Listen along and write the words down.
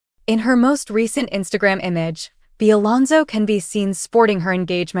In her most recent Instagram image, Bea Alonzo can be seen sporting her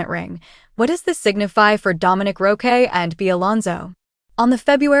engagement ring. What does this signify for Dominic Roque and Bea Alonzo? On the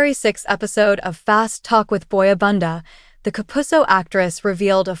February 6th episode of Fast Talk with Bea Alonzo, the Kapuso actress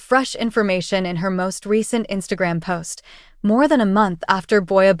revealed a fresh information in her most recent Instagram post, more than a month after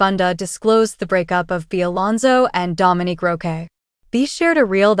Bea Alonzo disclosed the breakup of Bea Alonzo and Dominic Roque. Bea shared a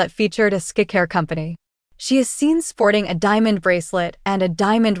reel that featured a skincare company. She is seen sporting a diamond bracelet and a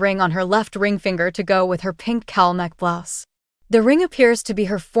diamond ring on her left ring finger to go with her pink cowl neck blouse. The ring appears to be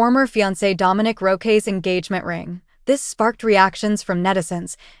her former fiancé Dominic Roque's engagement ring. This sparked reactions from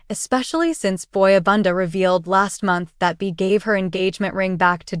netizens, especially since Bea Alonzo revealed last month that Bea gave her engagement ring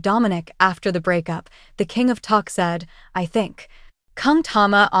back to Dominic after the breakup. The King of Talk said, "I think Kung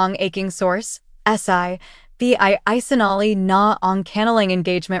Tama ang aking source, si, Bea ay isinali na ang kanilang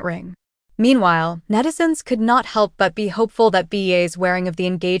engagement ring." Meanwhile, netizens could not help but be hopeful that Bea's wearing of the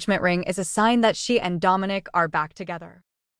engagement ring is a sign that she and Dominic are back together.